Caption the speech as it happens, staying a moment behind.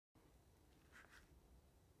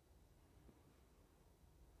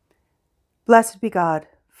Blessed be God,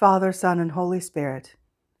 Father, Son, and Holy Spirit,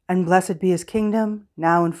 and blessed be his kingdom,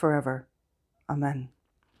 now and forever. Amen.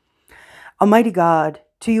 Almighty God,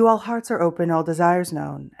 to you all hearts are open, all desires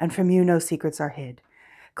known, and from you no secrets are hid.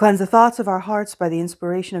 Cleanse the thoughts of our hearts by the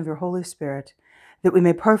inspiration of your Holy Spirit, that we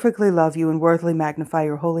may perfectly love you and worthily magnify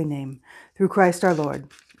your holy name. Through Christ our Lord.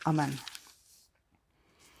 Amen.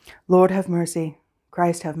 Lord, have mercy.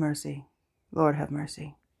 Christ, have mercy. Lord, have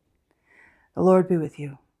mercy. The Lord be with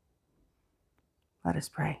you. Let us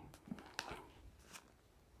pray.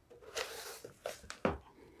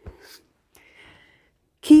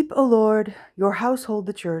 Keep, O Lord, your household,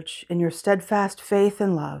 the church, in your steadfast faith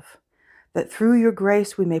and love, that through your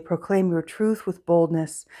grace we may proclaim your truth with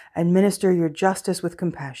boldness and minister your justice with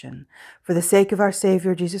compassion, for the sake of our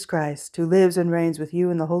Savior Jesus Christ, who lives and reigns with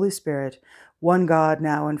you in the Holy Spirit, one God,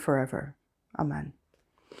 now and forever. Amen.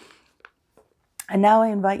 And now I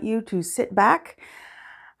invite you to sit back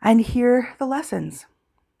and hear the lessons.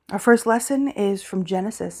 Our first lesson is from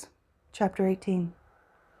Genesis, chapter 18.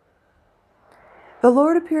 The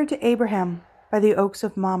Lord appeared to Abraham by the oaks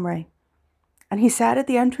of Mamre, and he sat at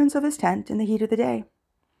the entrance of his tent in the heat of the day.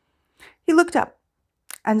 He looked up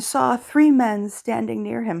and saw 3 men standing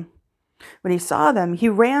near him. When he saw them, he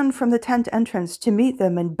ran from the tent entrance to meet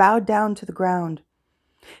them and bowed down to the ground.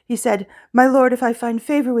 He said, "My lord, if I find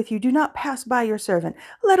favor with you, do not pass by your servant.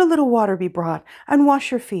 Let a little water be brought, and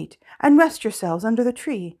wash your feet, and rest yourselves under the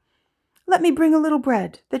tree. Let me bring a little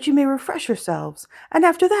bread, that you may refresh yourselves, and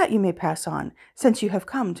after that you may pass on, since you have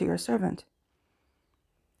come to your servant."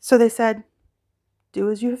 So they said,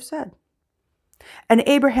 "Do as you have said." And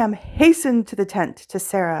Abraham hastened to the tent to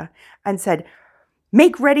Sarah and said,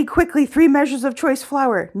 "Make ready quickly 3 measures of choice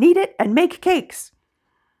flour, knead it, and make cakes."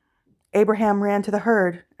 Abraham ran to the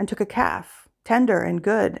herd and took a calf, tender and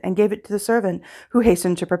good, and gave it to the servant, who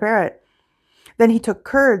hastened to prepare it. Then he took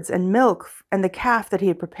curds and milk and the calf that he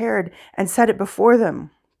had prepared and set it before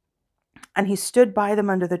them. And he stood by them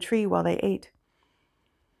under the tree while they ate.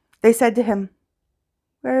 They said to him,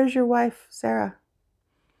 "Where is your wife, Sarah?"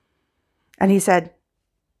 And he said,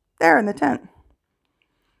 "There in the tent."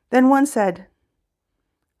 Then one said,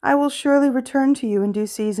 "I will surely return to you in due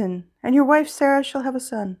season, and your wife Sarah shall have a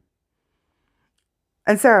son."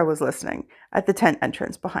 And Sarah was listening at the tent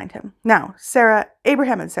entrance behind him. Now,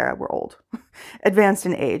 Abraham and Sarah were old, advanced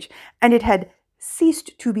in age, and it had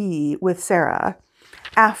ceased to be with Sarah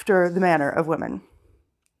after the manner of women.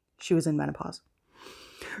 She was in menopause.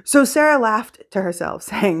 So Sarah laughed to herself,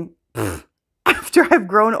 saying, "After I've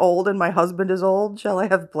grown old and my husband is old, shall I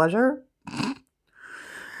have pleasure?"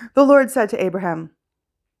 The Lord said to Abraham,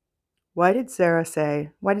 Why did Sarah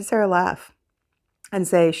laugh and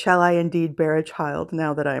say, "Shall I indeed bear a child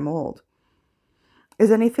now that I am old? Is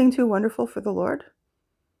anything too wonderful for the Lord?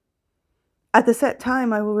 At the set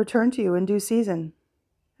time I will return to you in due season,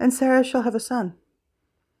 and Sarah shall have a son."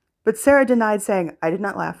 But Sarah denied, saying, "I did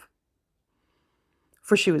not laugh,"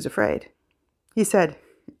 for she was afraid. He said,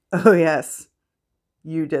 "Oh yes,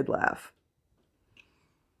 you did laugh."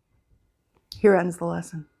 Here ends the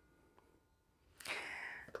lesson.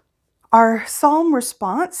 Our psalm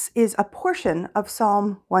response is a portion of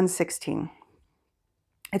Psalm 116.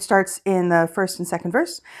 It starts in the first and second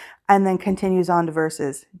verse and then continues on to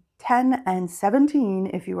verses 10 and 17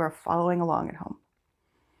 if you are following along at home.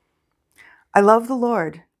 I love the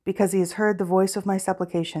Lord because he has heard the voice of my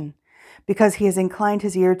supplication, because he has inclined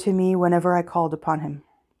his ear to me whenever I called upon him.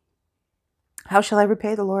 How shall I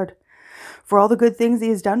repay the Lord for all the good things he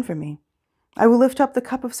has done for me? I will lift up the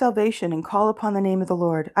cup of salvation and call upon the name of the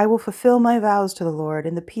Lord. I will fulfill my vows to the Lord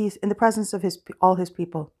in the presence of all his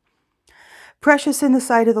people. Precious in the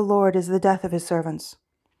sight of the Lord is the death of his servants.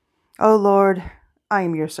 O Lord, I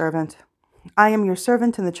am your servant. I am your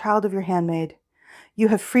servant and the child of your handmaid. You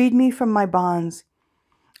have freed me from my bonds.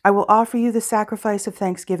 I will offer you the sacrifice of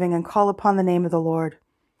thanksgiving and call upon the name of the Lord.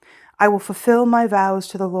 I will fulfill my vows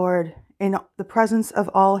to the Lord in the presence of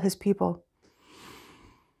all his people.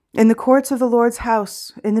 In the courts of the Lord's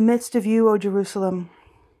house, in the midst of you, O Jerusalem.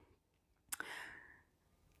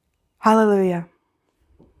 Hallelujah.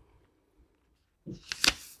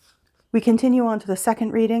 We continue on to the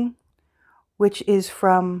second reading, which is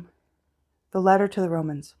from the letter to the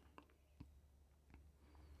Romans.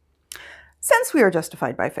 Since we are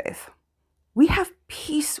justified by faith, we have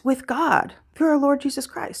peace with God through our Lord Jesus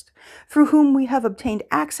Christ, through whom we have obtained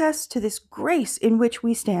access to this grace in which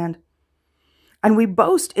we stand. And we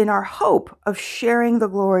boast in our hope of sharing the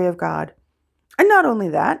glory of God. And not only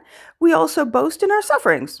that, we also boast in our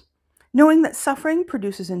sufferings, knowing that suffering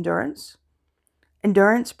produces endurance.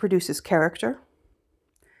 Endurance produces character.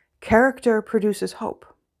 Character produces hope.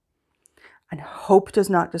 And hope does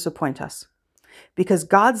not disappoint us, because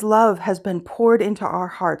God's love has been poured into our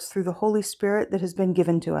hearts through the Holy Spirit that has been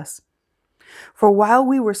given to us. For while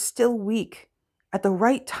we were still weak, at the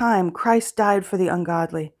right time, Christ died for the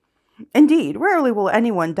ungodly. Indeed, rarely will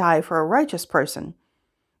anyone die for a righteous person,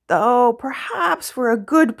 though perhaps for a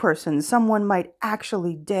good person, someone might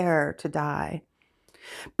actually dare to die.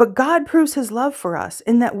 But God proves his love for us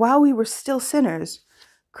in that while we were still sinners,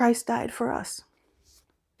 Christ died for us.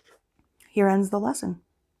 Here ends the lesson.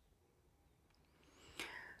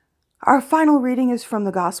 Our final reading is from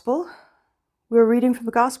the Gospel. We're reading from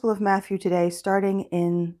the Gospel of Matthew today, starting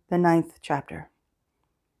in the 9th chapter.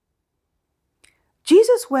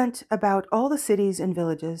 Jesus went about all the cities and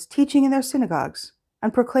villages, teaching in their synagogues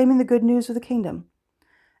and proclaiming the good news of the kingdom,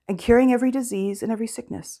 and curing every disease and every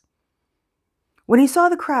sickness. When he saw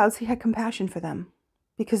the crowds, he had compassion for them,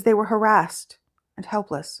 because they were harassed and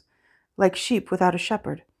helpless, like sheep without a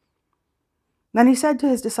shepherd. Then he said to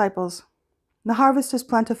his disciples, "The harvest is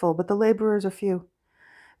plentiful, but the laborers are few.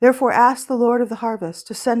 Therefore ask the Lord of the harvest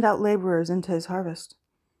to send out laborers into his harvest."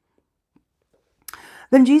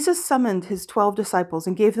 Then Jesus summoned his 12 disciples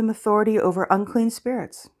and gave them authority over unclean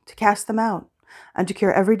spirits, to cast them out, and to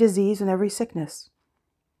cure every disease and every sickness.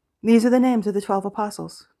 These are the names of the 12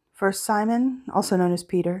 apostles. First Simon, also known as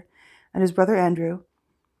Peter, and his brother Andrew,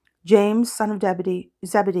 James, son of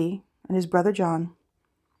Zebedee, and his brother John,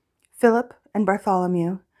 Philip and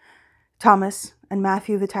Bartholomew, Thomas and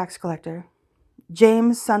Matthew the tax collector,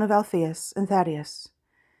 James, son of Alphaeus and Thaddeus,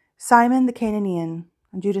 Simon the Canaanian,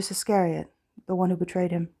 and Judas Iscariot, the one who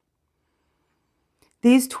betrayed him.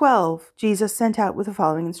 These 12 Jesus sent out with the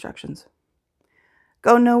following instructions.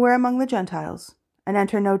 Go nowhere among the Gentiles, and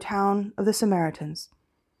enter no town of the Samaritans,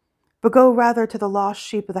 but go rather to the lost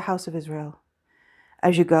sheep of the house of Israel.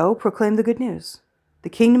 As you go, proclaim the good news. The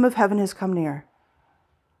kingdom of heaven has come near.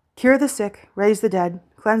 Cure the sick, raise the dead,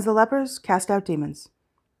 cleanse the lepers, cast out demons.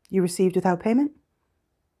 You received without payment?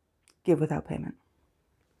 Give without payment.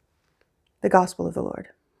 The Gospel of the Lord.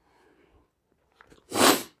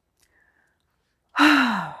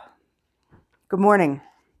 Good morning.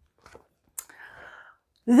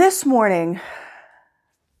 This morning,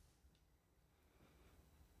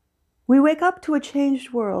 we wake up to a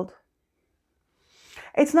changed world.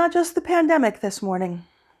 It's not just the pandemic this morning.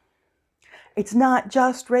 It's not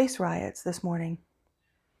just race riots this morning.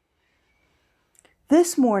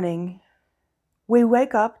 This morning, we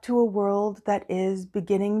wake up to a world that is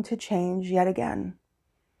beginning to change yet again.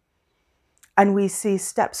 And we see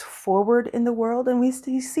steps forward in the world, and we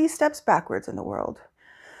see steps backwards in the world.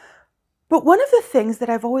 But one of the things that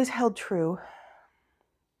I've always held true,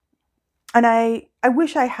 and I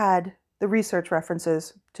wish I had the research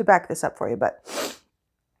references to back this up for you, but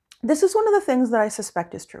this is one of the things that I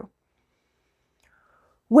suspect is true.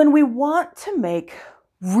 When we want to make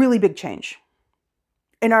really big change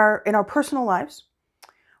in our personal lives,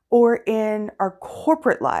 or in our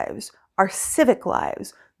corporate lives, our civic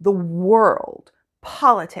lives, the world,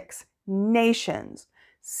 politics, nations,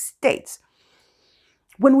 states,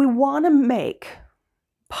 when we want to make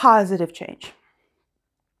positive change,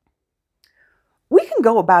 we can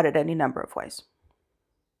go about it any number of ways.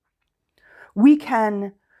 We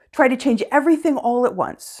can try to change everything all at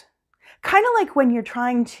once. Kind of like when you're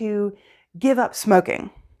trying to give up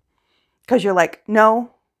smoking. Because you're like,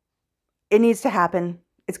 no, it needs to happen.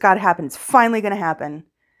 It's got to happen. It's finally going to happen.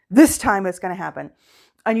 This time it's going to happen.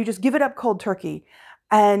 And you just give it up cold turkey.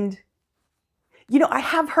 And, I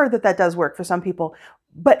have heard that does work for some people.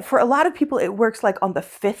 But for a lot of people, it works like on the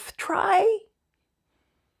 5th try.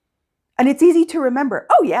 And it's easy to remember,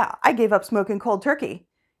 oh yeah, I gave up smoking cold turkey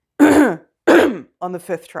on the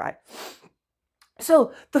 5th try.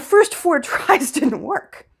 So the first 4 tries didn't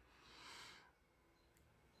work.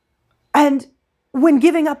 And when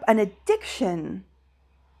giving up an addiction,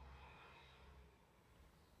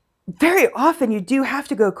 very often you do have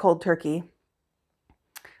to go cold turkey.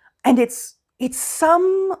 And it's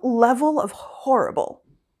some level of horrible.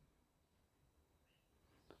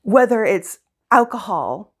 Whether it's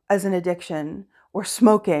alcohol as an addiction, or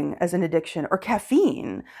smoking as an addiction, or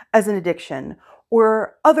caffeine as an addiction,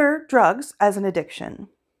 or other drugs as an addiction.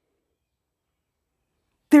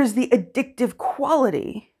 There's the addictive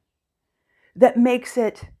quality that makes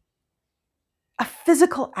it a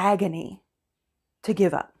physical agony to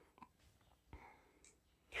give up.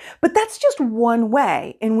 But that's just one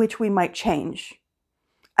way in which we might change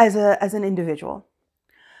as an individual.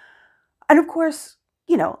 And of course,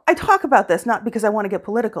 I talk about this not because I want to get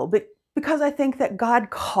political, but because I think that God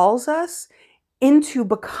calls us into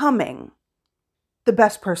becoming the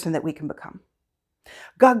best person that we can become.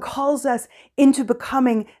 God calls us into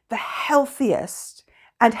becoming the healthiest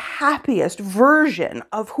and happiest version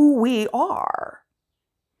of who we are.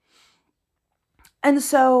 And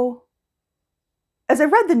so, as I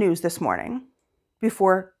read the news this morning,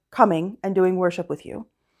 before coming and doing worship with you,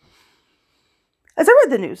 as I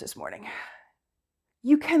read the news this morning,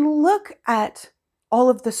 you can look at all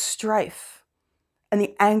of the strife and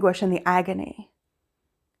the anguish and the agony,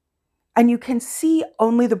 and you can see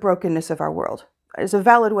only the brokenness of our world. It's a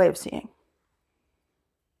valid way of seeing.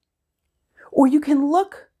 Or you can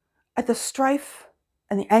look at the strife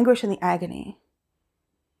and the anguish and the agony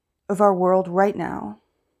of our world right now,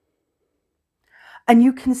 and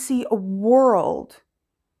you can see a world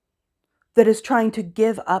that is trying to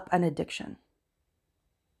give up an addiction.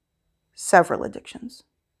 Several addictions.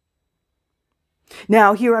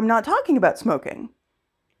 Now, here I'm not talking about smoking.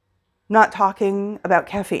 Not talking about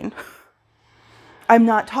caffeine. I'm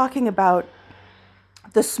not talking about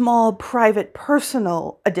the small, private,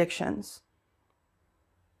 personal addictions.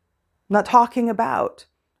 I'm not talking about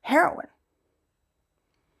heroin.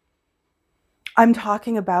 I'm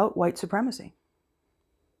talking about white supremacy.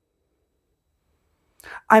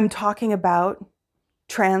 I'm talking about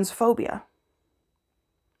transphobia.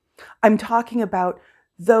 I'm talking about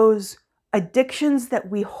those addictions that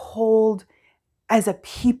we hold as a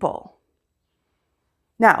people.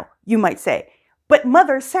 Now, you might say, but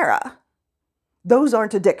Mother Sarah, those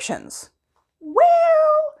aren't addictions.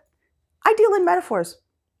 Well, I deal in metaphors.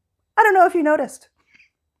 I don't know if you noticed.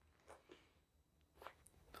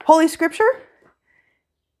 Holy Scripture,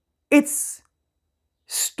 it's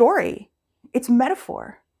story, it's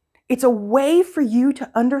metaphor. It's a way for you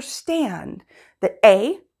to understand that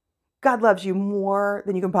A, God loves you more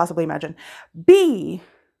than you can possibly imagine. B,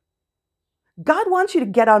 God wants you to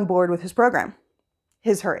get on board with his program.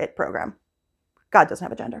 His, her, it program. God doesn't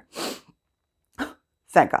have a gender.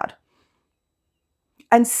 Thank God.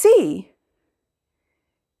 And C,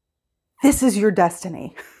 this is your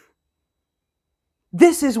destiny.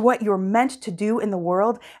 This is what you're meant to do in the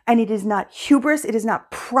world, and it is not hubris, it is not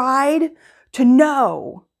pride to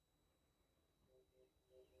know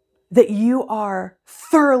that you are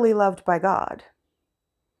thoroughly loved by God.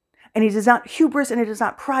 And it is not hubris and it is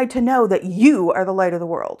not pride to know that you are the light of the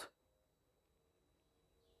world.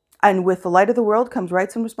 And with the light of the world comes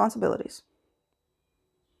rights and responsibilities.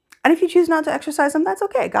 And if you choose not to exercise them, that's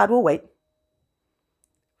okay. God will wait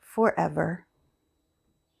forever.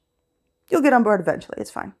 You'll get on board eventually.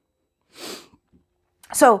 It's fine.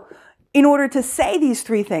 So, in order to say these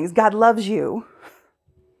three things, God loves you,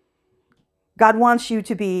 God wants you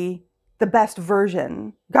to be the best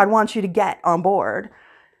version, God wants you to get on board,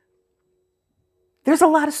 there's a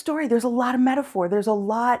lot of story, there's a lot of metaphor, there's a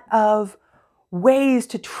lot of ways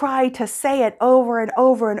to try to say it over and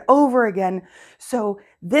over and over again, so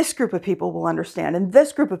this group of people will understand, and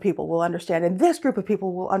this group of people will understand, and this group of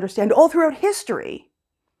people will understand all throughout history,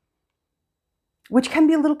 which can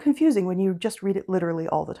be a little confusing when you just read it literally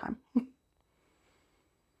all the time.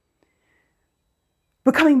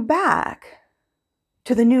 But coming back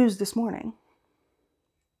to the news this morning,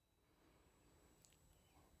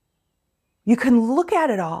 you can look at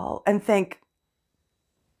it all and think,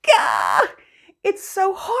 "Gah, it's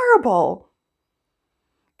so horrible.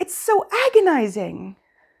 It's so agonizing.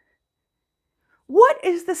 What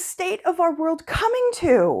is the state of our world coming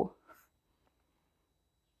to?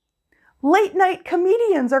 Late night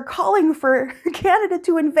comedians are calling for Canada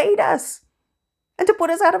to invade us and to put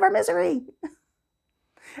us out of our misery."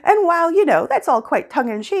 And while, that's all quite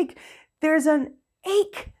tongue-in-cheek, there's an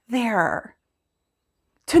ache there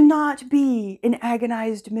to not be in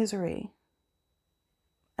agonized misery.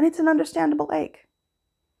 And it's an understandable ache.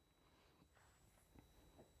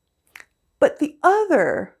 But the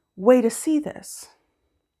other way to see this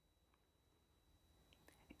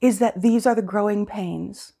is that these are the growing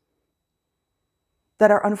pains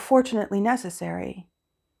that are unfortunately necessary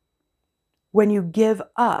when you give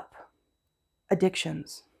up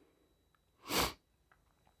addictions.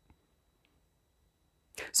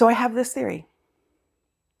 So I have this theory.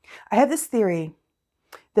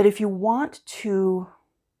 That if you want to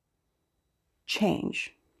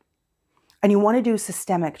change, and you want to do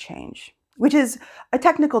systemic change, which is a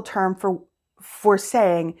technical term for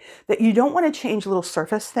saying that you don't want to change little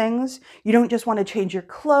surface things. You don't just want to change your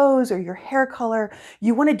clothes or your hair color.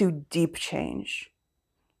 You want to do deep change.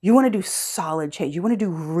 You want to do solid change. You want to do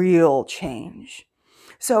real change.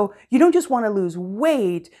 So you don't just want to lose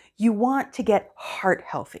weight. You want to get heart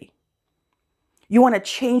healthy. You want to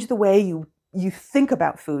change the way you think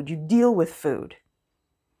about food, you deal with food.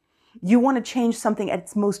 You want to change something at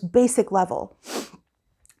its most basic level.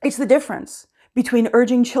 It's the difference between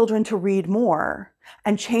urging children to read more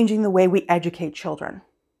and changing the way we educate children.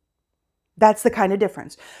 That's the kind of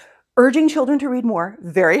difference. Urging children to read more,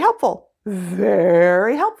 very helpful,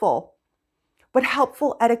 but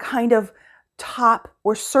helpful at a kind of top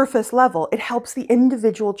or surface level. It helps the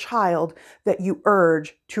individual child that you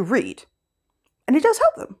urge to read. And it does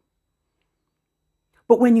help them.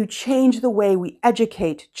 But when you change the way we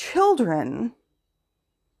educate children,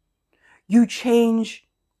 you change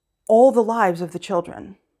all the lives of the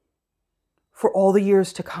children for all the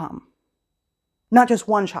years to come, not just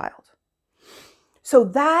one child. So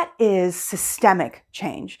that is systemic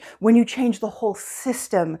change, when you change the whole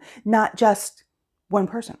system, not just one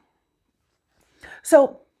person.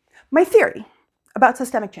 So my theory about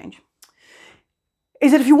systemic change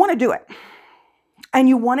is that if you want to do it and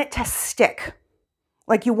you want it to stick,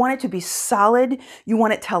 like you want it to be solid, you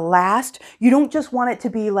want it to last, you don't just want it to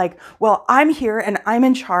be like, well, I'm here and I'm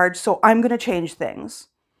in charge, so I'm going to change things.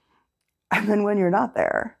 And then when you're not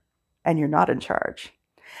there and you're not in charge,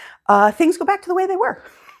 things go back to the way they were.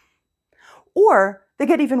 Or they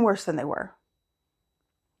get even worse than they were.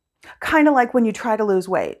 Kind of like when you try to lose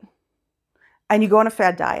weight and you go on a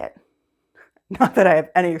fad diet. Not that I have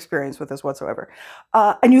any experience with this whatsoever.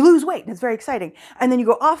 And you lose weight and it's very exciting. And then you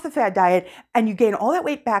go off the fad diet and you gain all that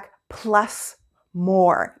weight back plus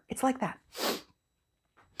more. It's like that.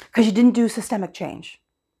 Because you didn't do systemic change.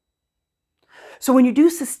 So when you do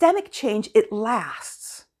systemic change, it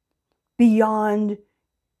lasts beyond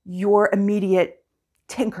your immediate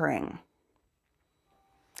tinkering.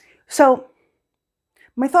 So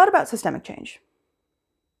my thought about systemic change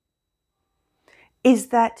is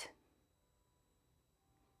that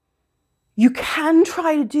you can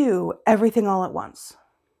try to do everything all at once.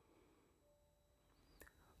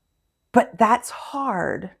 But that's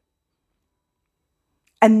hard.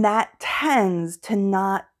 And that tends to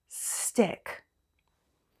not stick.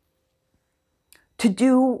 To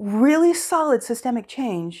do really solid systemic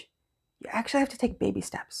change, you actually have to take baby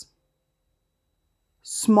steps.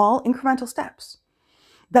 Small incremental steps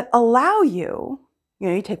that allow you,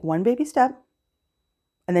 you take one baby step,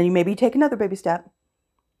 and then you maybe take another baby step.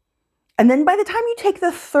 And then by the time you take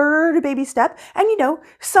the third baby step, and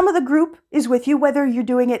some of the group is with you, whether you're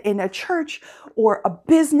doing it in a church or a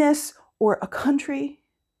business or a country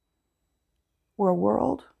or a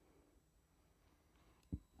world.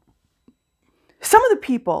 Some of the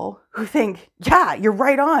people who think, yeah, you're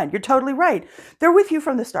right on, you're totally right, they're with you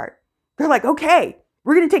from the start. They're like, okay,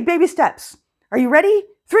 we're going to take baby steps. Are you ready?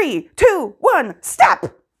 3, 2, 1,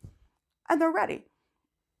 step! And they're ready.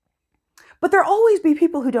 But there'll always be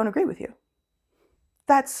people who don't agree with you.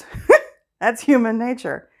 That's human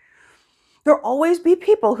nature. There'll always be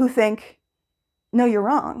people who think, no, you're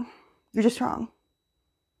wrong. You're just wrong.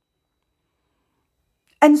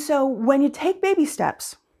 And so when you take baby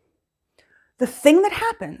steps, the thing that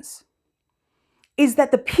happens is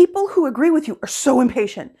that the people who agree with you are so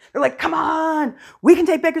impatient. They're like, come on, we can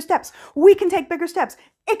take bigger steps. We can take bigger steps.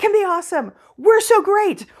 It can be awesome. We're so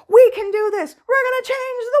great. We can do this. We're going to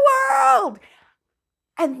change the world.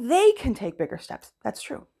 And they can take bigger steps. That's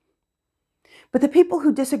true. But the people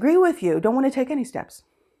who disagree with you don't want to take any steps.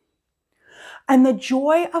 And the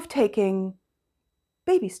joy of taking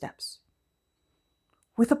baby steps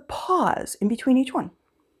with a pause in between each one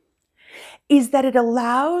is that it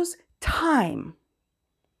allows time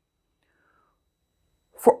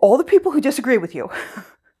for all the people who disagree with you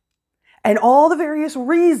and all the various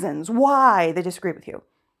reasons why they disagree with you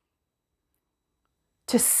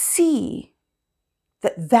to see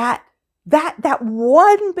that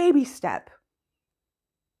one baby step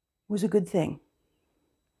was a good thing.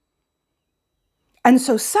 And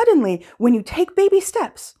so suddenly, when you take baby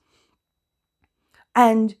steps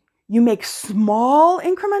and you make small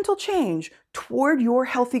incremental change toward your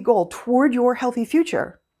healthy goal, toward your healthy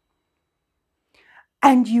future,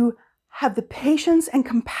 and you have the patience and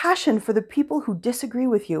compassion for the people who disagree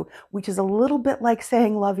with you, which is a little bit like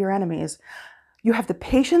saying love your enemies. You have the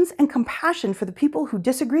patience and compassion for the people who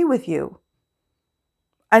disagree with you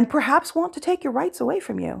and perhaps want to take your rights away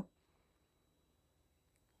from you.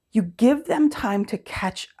 You give them time to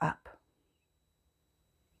catch up.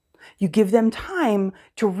 You give them time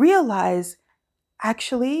to realize,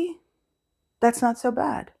 actually, that's not so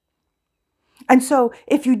bad. And so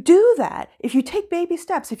if you do that, if you take baby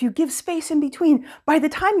steps, if you give space in between, by the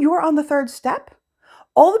time you're on the third step,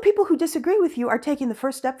 all the people who disagree with you are taking the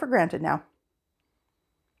first step for granted now.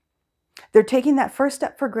 They're taking that first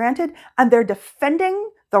step for granted, and they're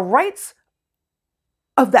defending the rights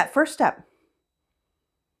of that first step,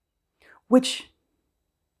 which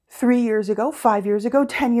 3 years ago, 5 years ago,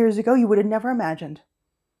 10 years ago, you would have never imagined.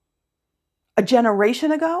 A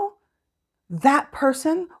generation ago, that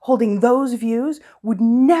person holding those views would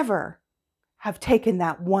never have taken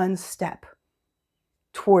that one step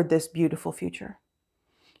toward this beautiful future.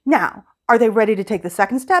 Now, are they ready to take the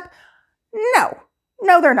second step? No,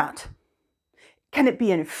 they're not. Can it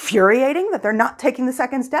be infuriating that they're not taking the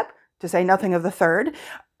second step, to say nothing of the third?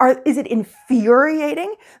 Is it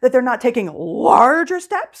infuriating that they're not taking larger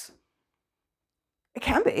steps? It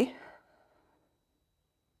can be.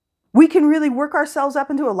 We can really work ourselves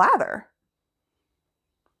up into a lather.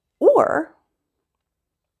 Or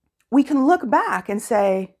we can look back and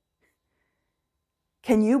say,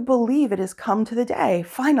 can you believe it has come to the day,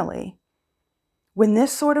 finally, when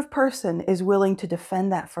this sort of person is willing to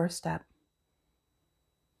defend that first step?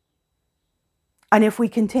 And if we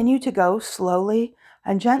continue to go slowly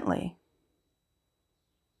and gently,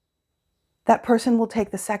 that person will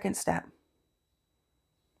take the second step.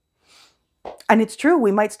 And it's true,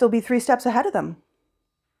 we might still be 3 steps ahead of them.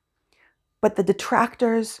 But the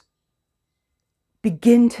detractors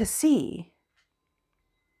begin to see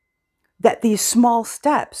that these small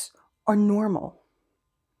steps are normal.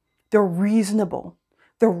 They're reasonable.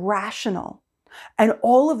 They're rational. And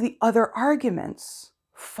all of the other arguments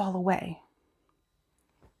fall away.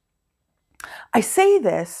 I say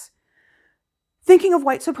this thinking of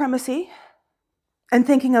white supremacy and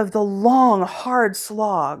thinking of the long, hard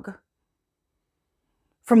slog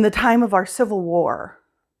from the time of our Civil War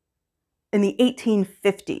in the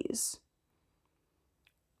 1850s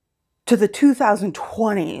to the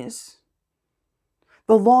 2020s,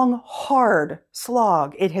 the long, hard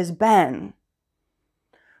slog it has been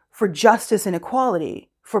for justice and equality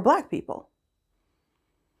for Black people,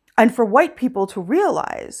 and for white people to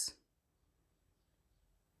realize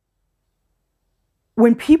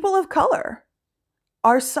when people of color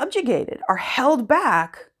are subjugated, are held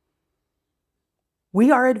back, we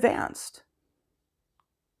are advanced.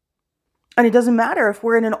 And it doesn't matter if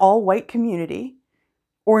we're in an all-white community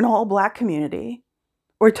or an all-Black community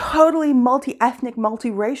or a totally multi-ethnic,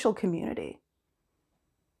 multi-racial community.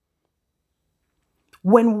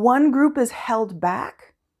 When one group is held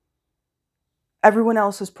back, everyone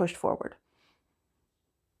else is pushed forward.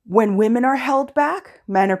 When women are held back,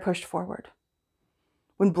 men are pushed forward.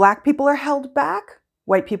 When Black people are held back,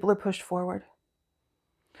 white people are pushed forward.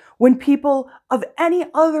 When people of any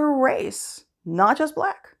other race, not just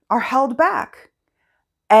Black, are held back,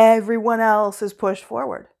 everyone else is pushed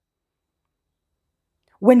forward.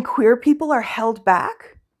 When queer people are held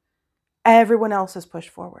back, everyone else is pushed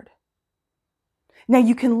forward. Now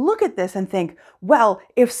you can look at this and think, well,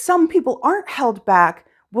 if some people aren't held back,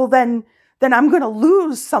 well then I'm going to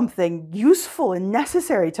lose something useful and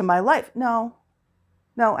necessary to my life. No,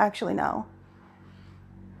 actually no.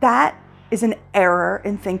 That is an error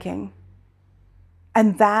in thinking.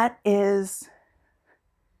 And it's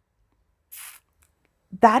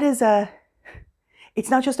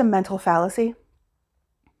not just a mental fallacy.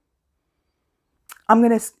 I'm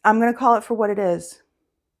going to call it for what it is.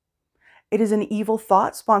 It is an evil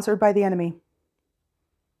thought sponsored by the enemy.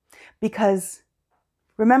 Because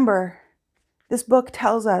remember, this book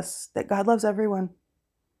tells us that God loves everyone.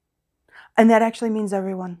 And that actually means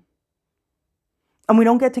everyone. And we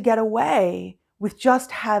don't get away with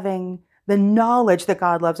just having the knowledge that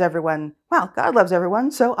God loves everyone. Well, God loves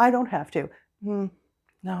everyone, so I don't have to.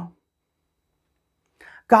 No.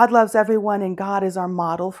 God loves everyone, and God is our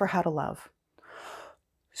model for how to love.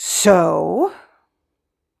 So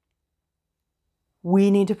we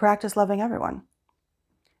need to practice loving everyone.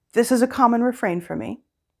 This is a common refrain for me.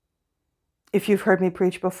 If you've heard me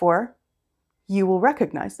preach before, you will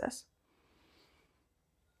recognize this.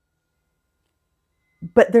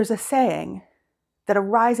 But there's a saying that a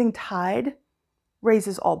rising tide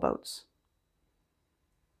raises all boats.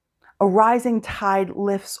 A rising tide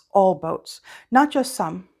lifts all boats, not just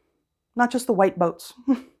some, not just the white boats,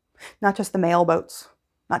 not just the male boats,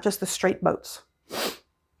 not just the straight boats.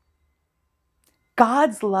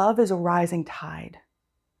 God's love is a rising tide.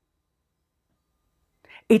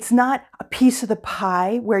 It's not a piece of the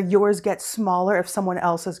pie where yours gets smaller if someone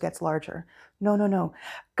else's gets larger. No.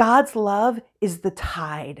 God's love is the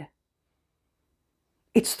tide.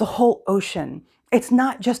 It's the whole ocean. It's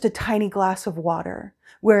not just a tiny glass of water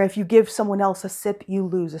where if you give someone else a sip, you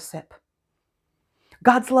lose a sip.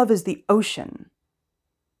 God's love is the ocean.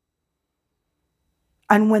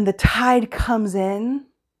 And when the tide comes in,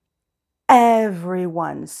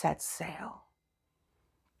 everyone sets sail.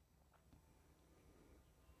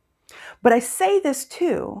 But I say this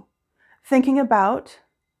too, thinking about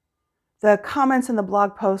the comments in the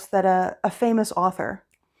blog post that a famous author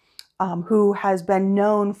who has been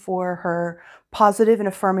known for her positive and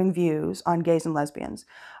affirming views on gays and lesbians,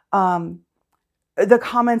 the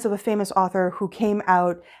comments of a famous author who came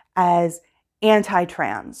out as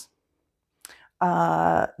anti-trans.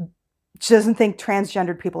 She doesn't think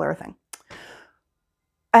transgendered people are a thing.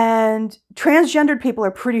 And transgendered people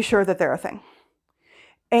are pretty sure that they're a thing.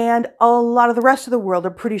 And a lot of the rest of the world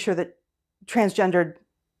are pretty sure that transgendered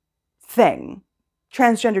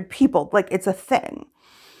people, like it's a thing.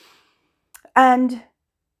 And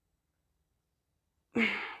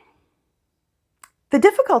the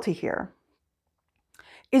difficulty here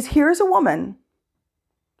is here's a woman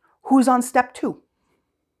who's on step 2.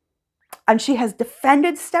 And she has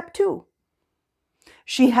defended step 2.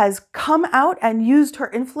 She has come out and used her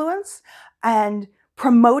influence and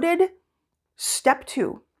promoted step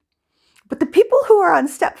 2. But the people who are on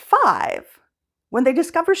step 5, when they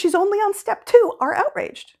discover she's only on step 2, are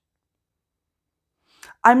outraged.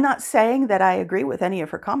 I'm not saying that I agree with any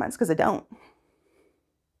of her comments, because I don't.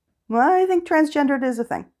 Well, I think transgendered is a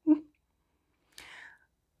thing.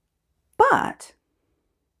 But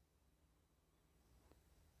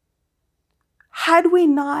had we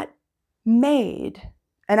not made,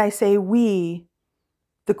 and I say we,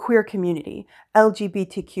 the queer community,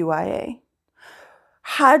 LGBTQIA,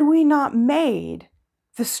 had we not made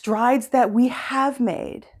the strides that we have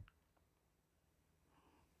made,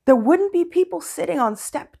 there wouldn't be people sitting on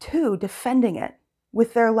step 2 defending it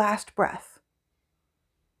with their last breath,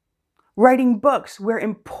 writing books where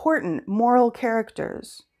important moral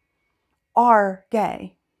characters are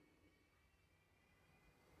gay.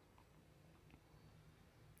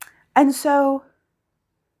 And so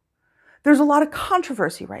there's a lot of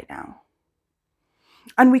controversy right now.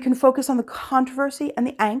 And we can focus on the controversy and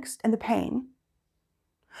the angst and the pain.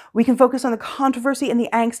 We can focus on the controversy and the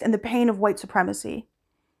angst and the pain of white supremacy.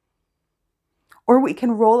 Or we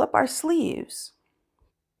can roll up our sleeves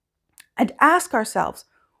and ask ourselves,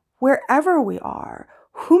 wherever we are,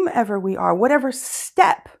 whomever we are, whatever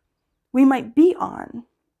step we might be on,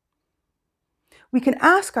 we can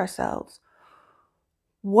ask ourselves,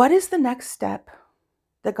 what is the next step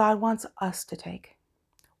that God wants us to take?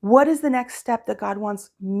 What is the next step that God wants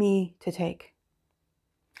me to take?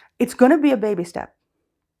 It's going to be a baby step.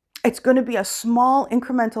 It's going to be a small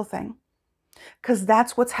incremental thing, because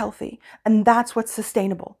that's what's healthy and that's what's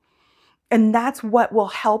sustainable. And that's what will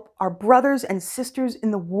help our brothers and sisters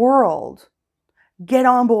in the world get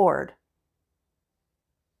on board.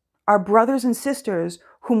 Our brothers and sisters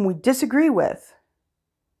whom we disagree with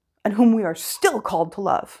and whom we are still called to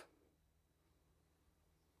love.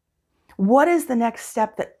 What is the next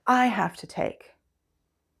step that I have to take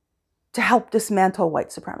to help dismantle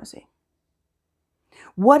white supremacy?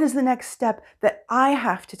 What is the next step that I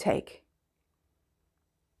have to take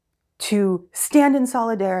to stand in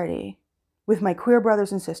solidarity with my queer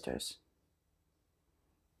brothers and sisters,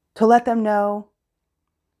 to let them know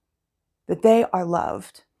that they are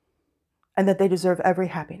loved and that they deserve every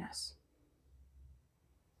happiness?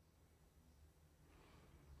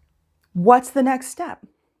 What's the next step?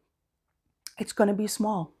 It's going to be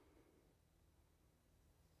small.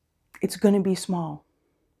 It's going to be small.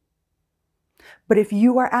 But if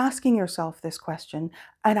you are asking yourself this question,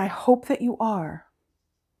 and I hope that you are,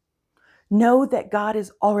 know that God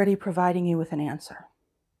is already providing you with an answer.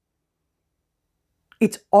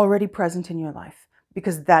 It's already present in your life,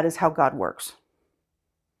 because that is how God works.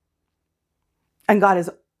 And God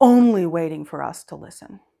is only waiting for us to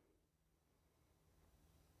listen.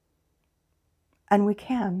 And we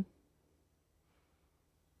can.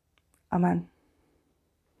 Amen.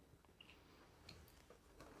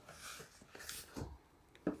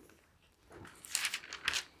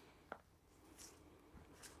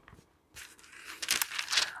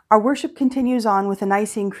 Our worship continues on with the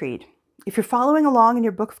Nicene Creed. If you're following along in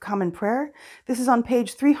your Book of Common Prayer, this is on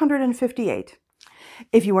page 358.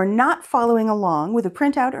 If you are not following along with a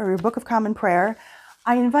printout or your Book of Common Prayer,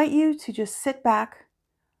 I invite you to just sit back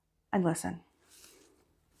and listen.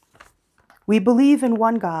 We believe in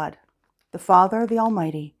one God, the Father, the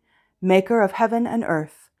Almighty, maker of heaven and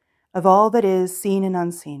earth, of all that is seen and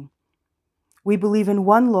unseen. We believe in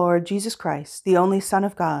one Lord, Jesus Christ, the only Son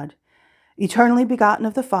of God, eternally begotten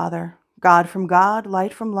of the Father, God from God,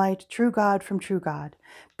 light from light, true God from true God,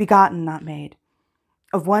 begotten, not made,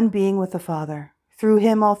 of one being with the Father. Through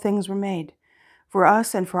him all things were made. For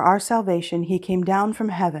us and for our salvation he came down from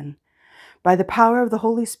heaven. By the power of the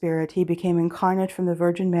Holy Spirit he became incarnate from the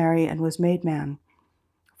Virgin Mary and was made man.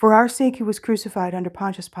 For our sake he was crucified under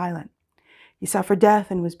Pontius Pilate. He suffered death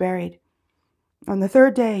and was buried. On the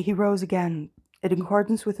third day he rose again, in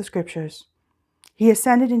accordance with the Scriptures. He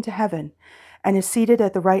ascended into heaven and is seated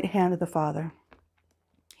at the right hand of the Father.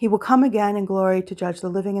 He will come again in glory to judge the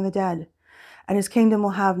living and the dead, and his kingdom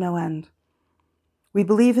will have no end. We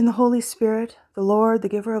believe in the Holy Spirit, the Lord, the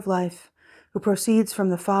giver of life, who proceeds from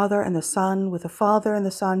the Father and the Son. With the Father and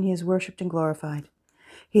the Son he is worshipped and glorified.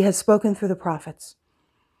 He has spoken through the prophets.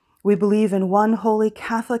 We believe in one holy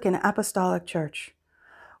Catholic and Apostolic Church.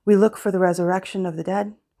 We look for the resurrection of the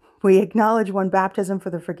dead. We acknowledge one baptism for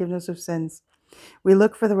the forgiveness of sins. We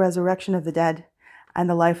look for the resurrection of the dead and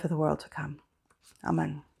the life of the world to come.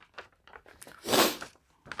 Amen.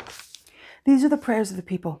 These are the prayers of the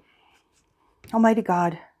people. Almighty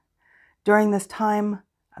God, during this time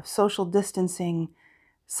of social distancing,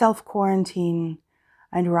 self-quarantine,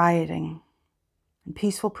 and rioting, and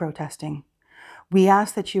peaceful protesting, we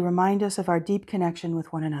ask that you remind us of our deep connection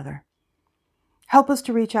with one another. Help us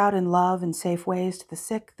to reach out in love and safe ways to the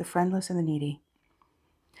sick, the friendless, and the needy.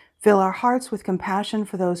 Fill our hearts with compassion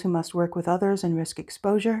for those who must work with others and risk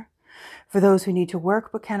exposure, for those who need to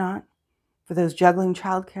work but cannot, for those juggling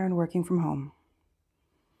childcare and working from home.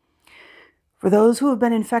 For those who have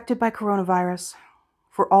been infected by coronavirus,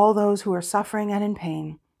 for all those who are suffering and in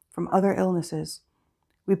pain from other illnesses,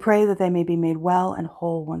 we pray that they may be made well and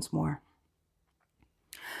whole once more.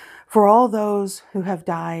 For all those who have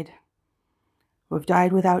died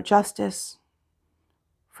without justice,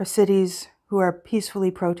 for cities who are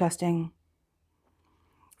peacefully protesting,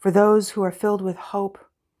 for those who are filled with hope,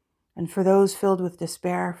 and for those filled with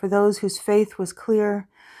despair, for those whose faith was clear,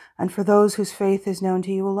 and for those whose faith is known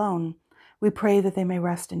to you alone, we pray that they may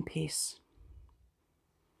rest in peace.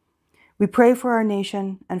 We pray for our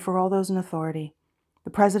nation and for all those in authority, the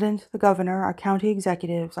President, the Governor, our county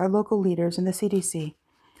executives, our local leaders, and the CDC,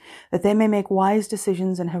 that they may make wise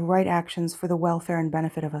decisions and have right actions for the welfare and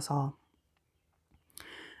benefit of us all.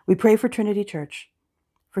 We pray for Trinity Church,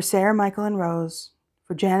 for Sarah, Michael, and Rose,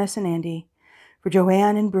 for Janice and Andy, for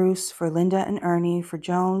Joanne and Bruce, for Linda and Ernie, for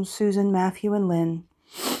Joan, Susan, Matthew, and Lynn,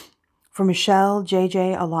 for Michelle,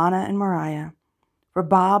 JJ, Alana, and Mariah, for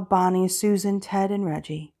Bob, Bonnie, Susan, Ted, and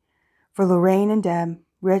Reggie, for Lorraine and Deb,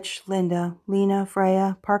 Rich, Linda, Lena,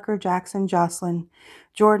 Freya, Parker, Jackson, Jocelyn,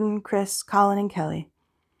 Jordan, Chris, Colin, and Kelly,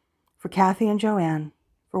 for Kathy and Joanne,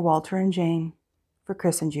 for Walter and Jane, for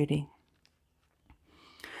Chris and Judy.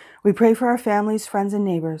 We pray for our families, friends, and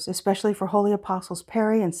neighbors, especially for Holy Apostles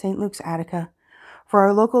Perry and St. Luke's Attica, for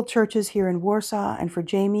our local churches here in Warsaw, and for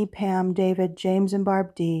Jamie, Pam, David, James and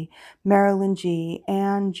Barb D., Marilyn G.,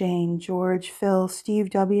 Anne, Jane, George, Phil, Steve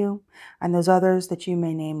W., and those others that you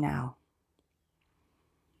may name now.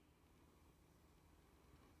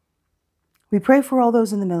 We pray for all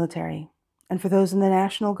those in the military and for those in the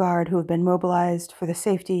National Guard who have been mobilized for the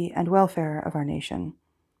safety and welfare of our nation.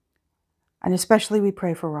 And especially we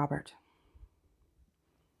pray for Robert.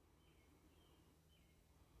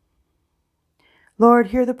 Lord,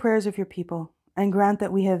 hear the prayers of your people, and grant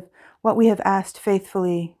that what we have asked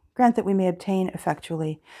faithfully, grant that we may obtain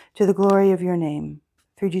effectually, to the glory of your name,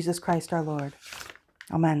 through Jesus Christ our Lord.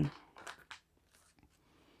 Amen.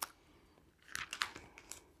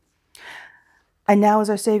 And now is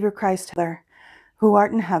our Savior Christ, who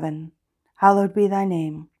art in heaven, hallowed be thy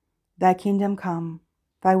name. Thy kingdom come,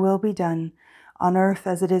 thy will be done, on earth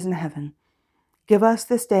as it is in heaven. Give us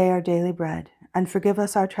this day our daily bread, and forgive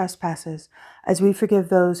us our trespasses, as we forgive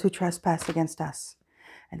those who trespass against us.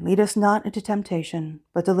 And lead us not into temptation,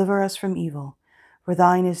 but deliver us from evil. For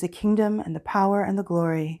thine is the kingdom, and the power, and the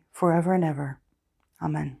glory, forever and ever.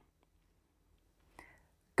 Amen.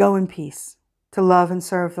 Go in peace, to love and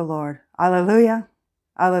serve the Lord. Alleluia,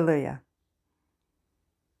 alleluia.